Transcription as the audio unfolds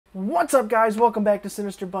What's up, guys? Welcome back to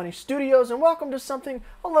Sinister Bunny Studios, and welcome to something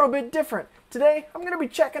a little bit different. Today, I'm going to be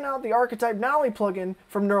checking out the Archetype Nolly plugin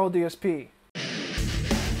from Neural DSP.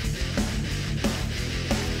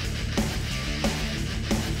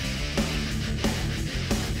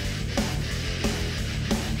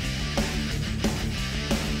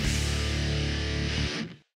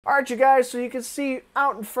 Alright, you guys, so you can see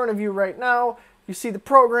out in front of you right now, you see the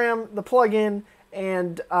program, the plugin,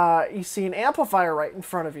 and you see an amplifier right in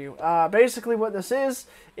front of you. Basically what this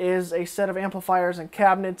is a set of amplifiers and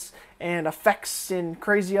cabinets and effects and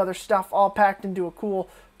crazy other stuff all packed into a cool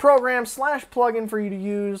program slash plugin for you to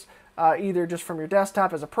use either just from your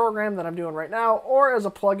desktop as a program that I'm doing right now or as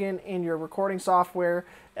a plugin in your recording software.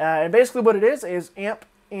 And basically what it is amp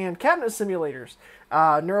and cabinet simulators.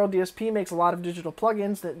 Neural DSP makes a lot of digital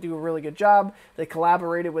plugins that do a really good job. They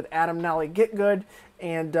collaborated with Nolly Getgood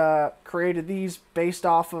and created these based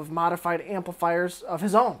off of modified amplifiers of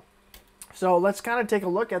his own. So let's kind of take a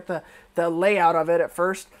look at the layout of it at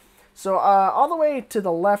first. So all the way to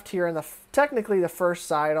the left here, and technically the first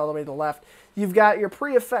side all the way to the left, you've got your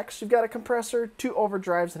pre-effects, you've got a compressor, 2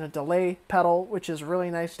 overdrives, and a delay pedal, which is really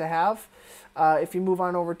nice to have. If you move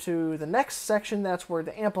on over to the next section, that's where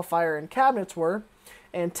the amplifier and cabinets were.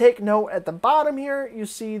 And take note, at the bottom here, you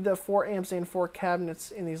see the 4 amps and 4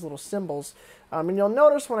 cabinets in these little symbols. And you'll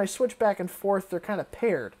notice when I switch back and forth, they're kind of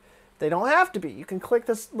paired. They don't have to be. You can click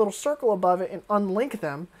this little circle above it and unlink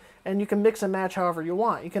them, and you can mix and match however you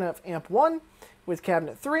want. You can have amp 1 with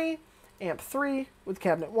cabinet 3, amp 3 with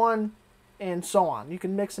cabinet 1, and so on. You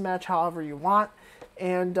can mix and match however you want.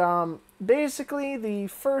 And basically, the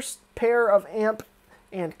first pair of amp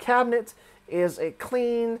and cabinet is a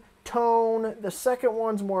clean tone. The second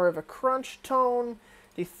one's more of a crunch tone.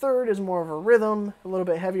 The third is more of a rhythm, a little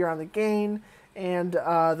bit heavier on the gain. And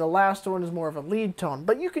the last one is more of a lead tone.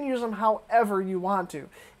 But you can use them however you want to.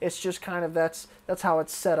 It's just kind of, that's how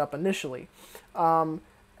it's set up initially.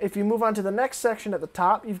 If you move on to the next section at the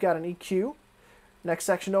top, you've got an EQ. Next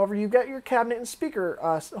section over, you've got your cabinet and speaker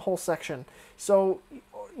whole section. So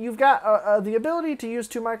you've got the ability to use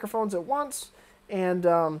 2 microphones at once, and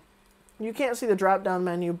you can't see the drop-down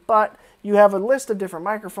menu, but you have a list of different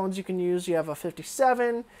microphones you can use. You have a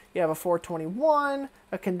 57, you have a 421,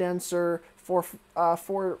 a condenser,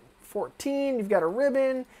 414, you've got a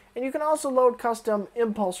ribbon, and you can also load custom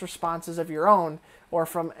impulse responses of your own or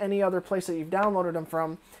from any other place that you've downloaded them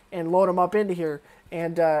from and load them up into here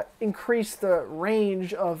and increase the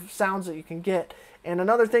range of sounds that you can get. And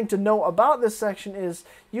another thing to know about this section is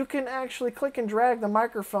you can actually click and drag the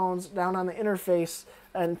microphones down on the interface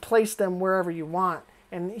and place them wherever you want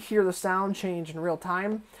and hear the sound change in real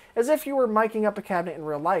time, as if you were miking up a cabinet in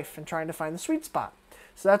real life and trying to find the sweet spot.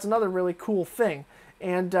 So that's another really cool thing.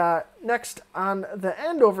 And next on the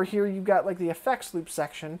end over here, you've got like the effects loop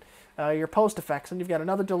section, your post effects, and you've got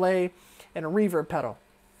another delay and a reverb pedal,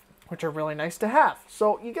 which are really nice to have.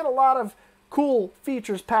 So you get a lot of cool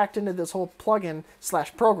features packed into this whole plugin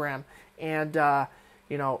slash program, and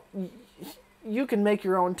you know, you can make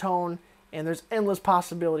your own tone, and there's endless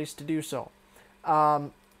possibilities to do so.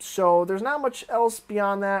 So there's not much else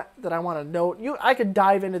beyond that I want to note. I could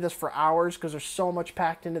dive into this for hours because there's so much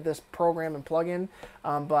packed into this program and plugin,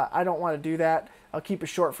 but I don't want to do that. I'll keep it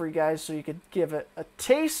short for you guys so you could give it a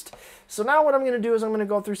taste. So now what I'm going to do is I'm going to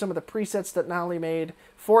go through some of the presets that Nolly made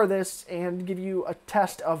for this and give you a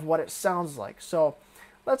test of what it sounds like. So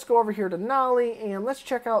let's go over here to Nolly and let's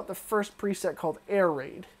check out the first preset called Air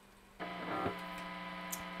Raid.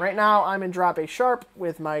 Right now I'm in drop A sharp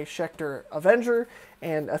with my Schecter Avenger,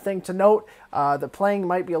 and a thing to note, the playing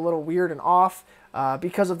might be a little weird and off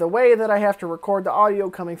because of the way that I have to record the audio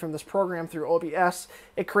coming from this program through OBS.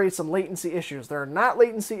 It creates some latency issues. There are not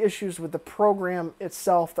latency issues with the program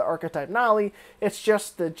itself, the Archetype Nolly. It's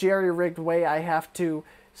just the jerry-rigged way I have to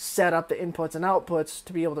set up the inputs and outputs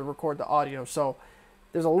to be able to record the audio. So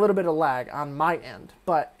there's a little bit of lag on my end,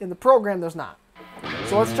 but in the program there's not.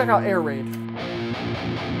 So let's check out Air Raid.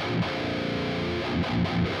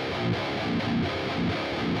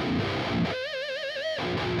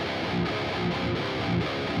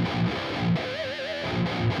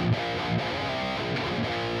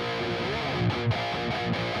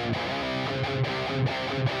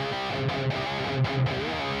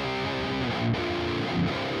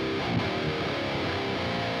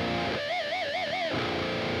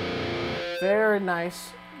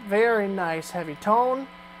 Very nice heavy tone.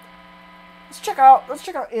 Let's check out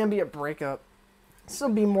ambient breakup. This will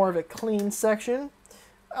be more of a clean section.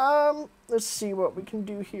 Let's see what we can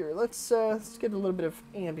do here. Let's get a little bit of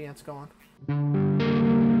ambience going.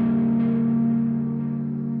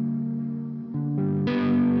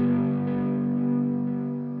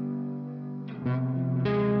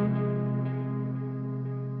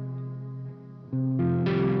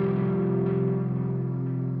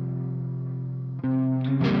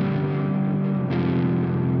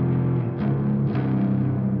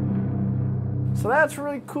 So that's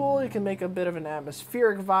really cool. You can make a bit of an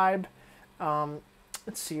atmospheric vibe.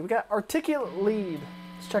 Let's see, we got articulate lead.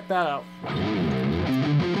 Let's check that out.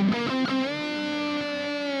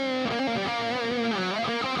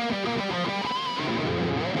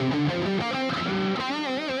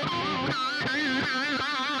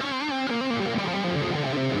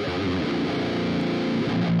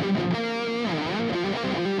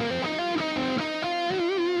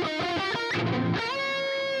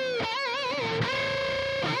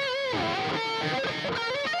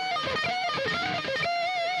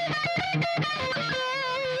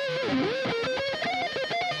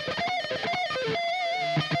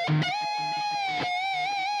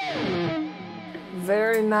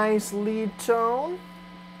 Very nice lead tone.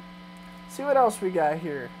 See what else we got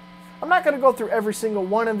here. I'm not going to go through every single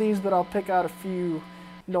one of these, but I'll pick out a few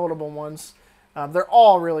notable ones. They're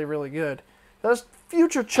all really, really good. That's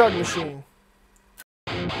Future Chug Machine.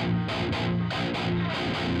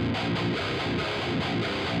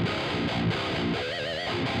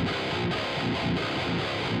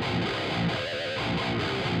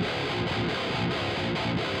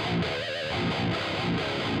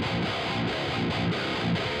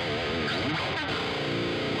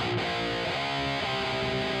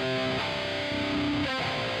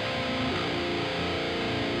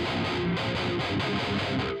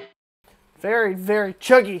 Very, very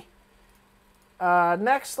chuggy.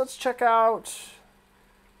 Next, let's check out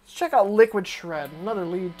Liquid Shred, another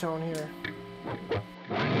lead tone here.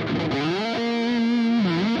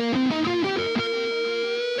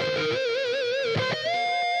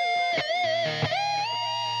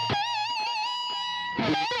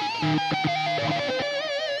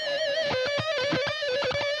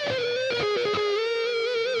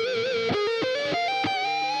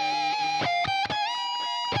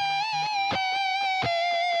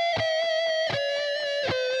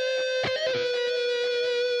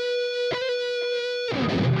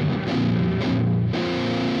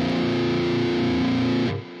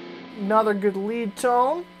 Another good lead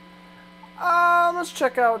tone. Let's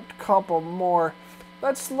check out a couple more.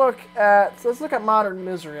 Let's look at Modern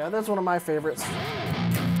Misery. That's one of my favorites.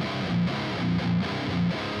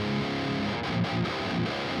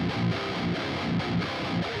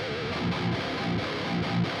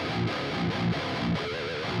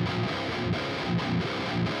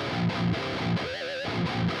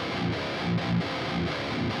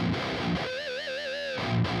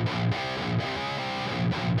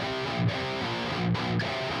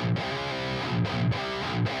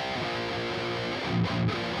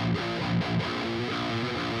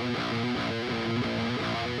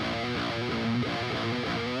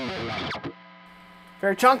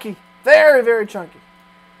 Very chunky. Very, very chunky.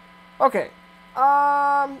 Okay.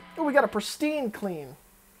 We got a Pristine Clean.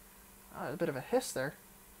 A bit of a hiss there.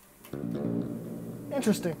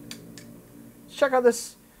 Interesting. Let's check out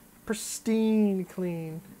this Pristine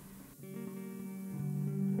Clean.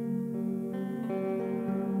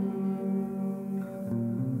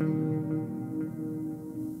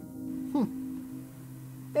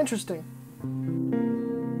 Interesting.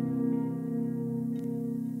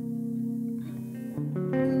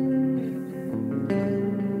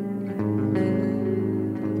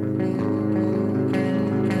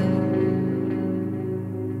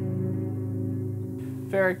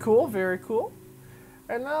 Very cool, very cool.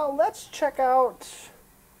 And now let's check out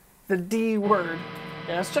the D word.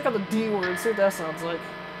 Yeah, let's check out the D word, see what that sounds like.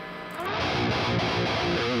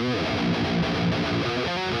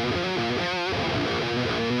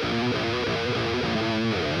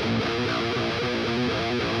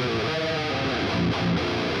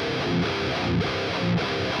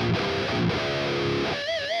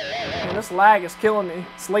 Man, this lag is killing me.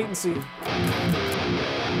 It's latency.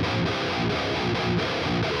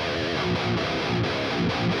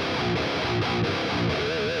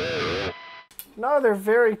 Another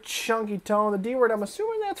very chunky tone. The D word, I'm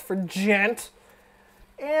assuming that's for gent.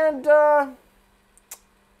 And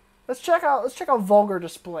let's check out Vulgar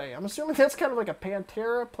Display. I'm assuming that's kind of like a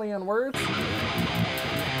Pantera play on words.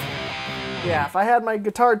 Yeah, if I had my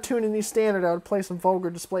guitar tuned in these standard, I would play some Vulgar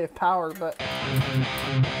Display of Power, but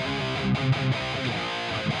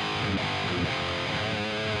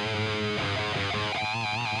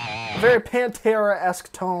a very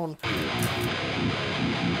Pantera-esque tone.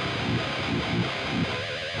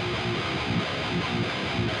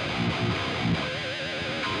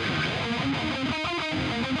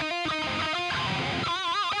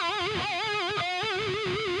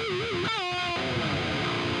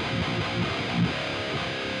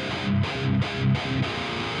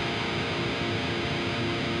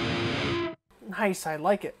 Nice, I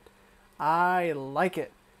like it. I like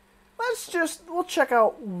it. we'll check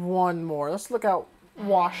out one more. Let's look out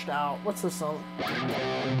Washed Out. What's this song?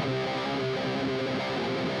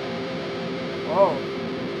 Oh.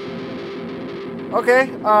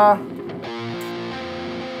 Okay,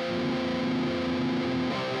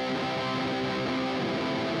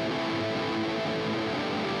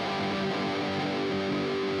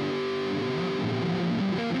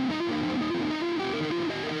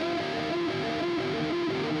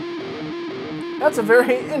 that's a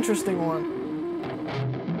very interesting one.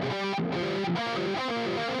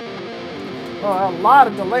 Oh, a lot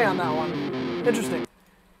of delay on that one. Interesting.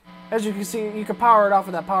 As you can see, you can power it off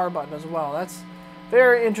with that power button as well. That's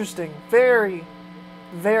very interesting. Very,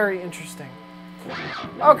 very interesting.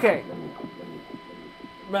 Okay.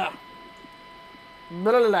 Blah.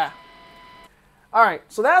 Blah, blah, blah. Alright,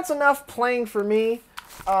 so that's enough playing for me.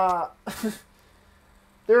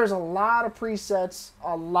 There's a lot of presets,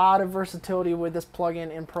 a lot of versatility with this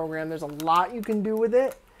plugin and program. There's a lot you can do with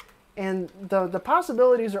it. And the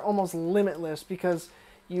possibilities are almost limitless because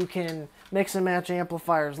you can mix and match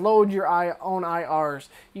amplifiers, load your own IRs.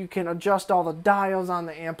 You can adjust all the dials on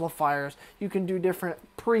the amplifiers. You can do different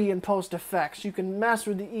pre and post effects. You can mess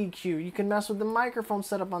with the EQ. You can mess with the microphone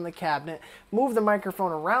setup on the cabinet, move the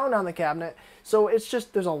microphone around on the cabinet. So it's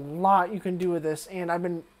just, there's a lot you can do with this. And I've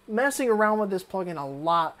been messing around with this plugin a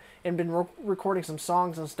lot and been recording some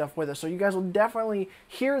songs and stuff with it. So you guys will definitely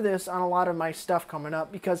hear this on a lot of my stuff coming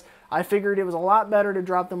up because I figured it was a lot better to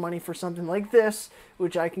drop the money for something like this,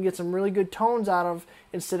 which I can get some really good tones out of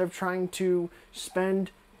instead of trying to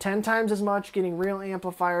spend 10 times as much getting real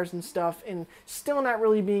amplifiers and stuff and still not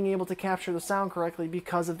really being able to capture the sound correctly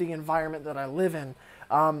because of the environment that I live in.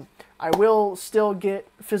 I will still get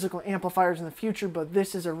physical amplifiers in the future, but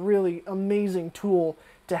this is a really amazing tool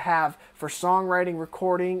to have for songwriting,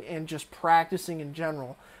 recording, and just practicing in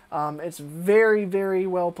general. It's very, very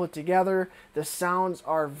well put together. The sounds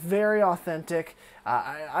are very authentic.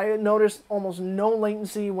 I noticed almost no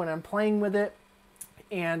latency when I'm playing with it,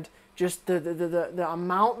 and just the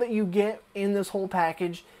amount that you get in this whole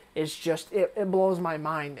package is just, it blows my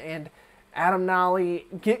mind. And Adam Nolly,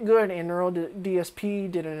 Getgood and Neural DSP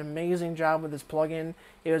did an amazing job with this plugin.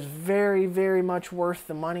 It was very, very much worth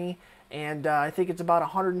the money, and I think it's about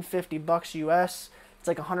 150 bucks US. It's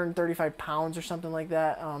like 135 pounds or something like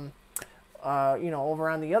that, you know, over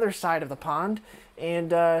on the other side of the pond.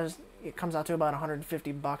 And it comes out to about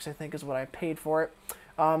 150 bucks, I think, is what I paid for it.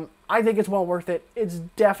 I think it's well worth it. It's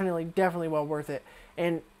definitely, definitely well worth it.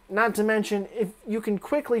 And not to mention, if you can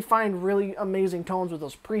quickly find really amazing tones with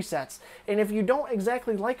those presets. And if you don't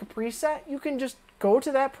exactly like a preset, you can just go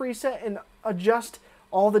to that preset and adjust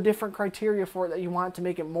all the different criteria for it that you want to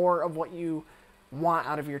make it more of what you want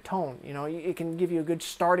out of your tone. You know, it can give you a good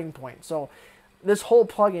starting point. So this whole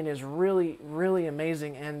plugin is really, really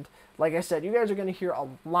amazing. And like I said, you guys are going to hear a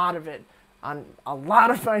lot of it on a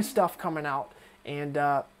lot of my stuff coming out. And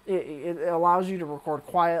it allows you to record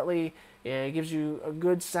quietly. It gives you a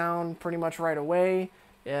good sound pretty much right away.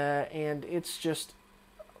 And it's just,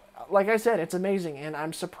 like I said, it's amazing. And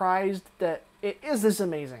I'm surprised that it is this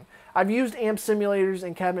amazing. I've used amp simulators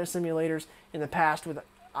and cabinet simulators in the past with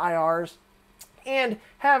IRs and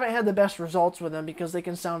haven't had the best results with them because they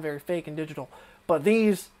can sound very fake and digital. But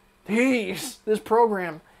this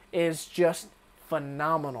program is just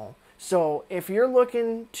phenomenal. So if you're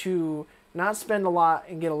looking to not spend a lot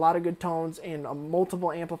and get a lot of good tones and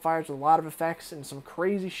multiple amplifiers with a lot of effects and some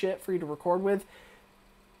crazy shit for you to record with,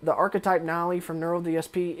 the Archetype Nolly from Neural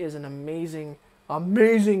DSP is an amazing,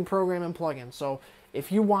 amazing program and plugin. So if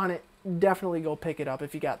you want it, definitely go pick it up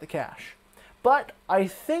if you got the cash. But I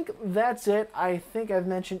think that's it. I think I've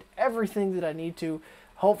mentioned everything that I need to.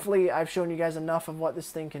 Hopefully I've shown you guys enough of what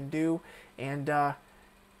this thing can do. And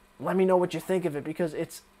let me know what you think of it, because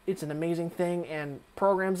it's an amazing thing. And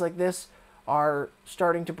programs like this are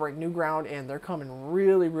starting to break new ground, and they're coming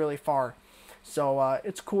really, really far. So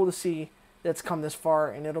it's cool to see that's come this far,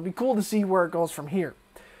 and it'll be cool to see where it goes from here.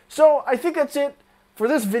 So I think that's it for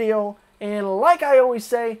this video. And like I always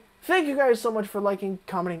say, thank you guys so much for liking,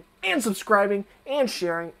 commenting, and subscribing, and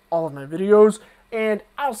sharing all of my videos. And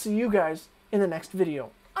I'll see you guys in the next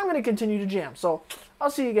video. I'm going to continue to jam, so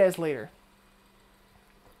I'll see you guys later.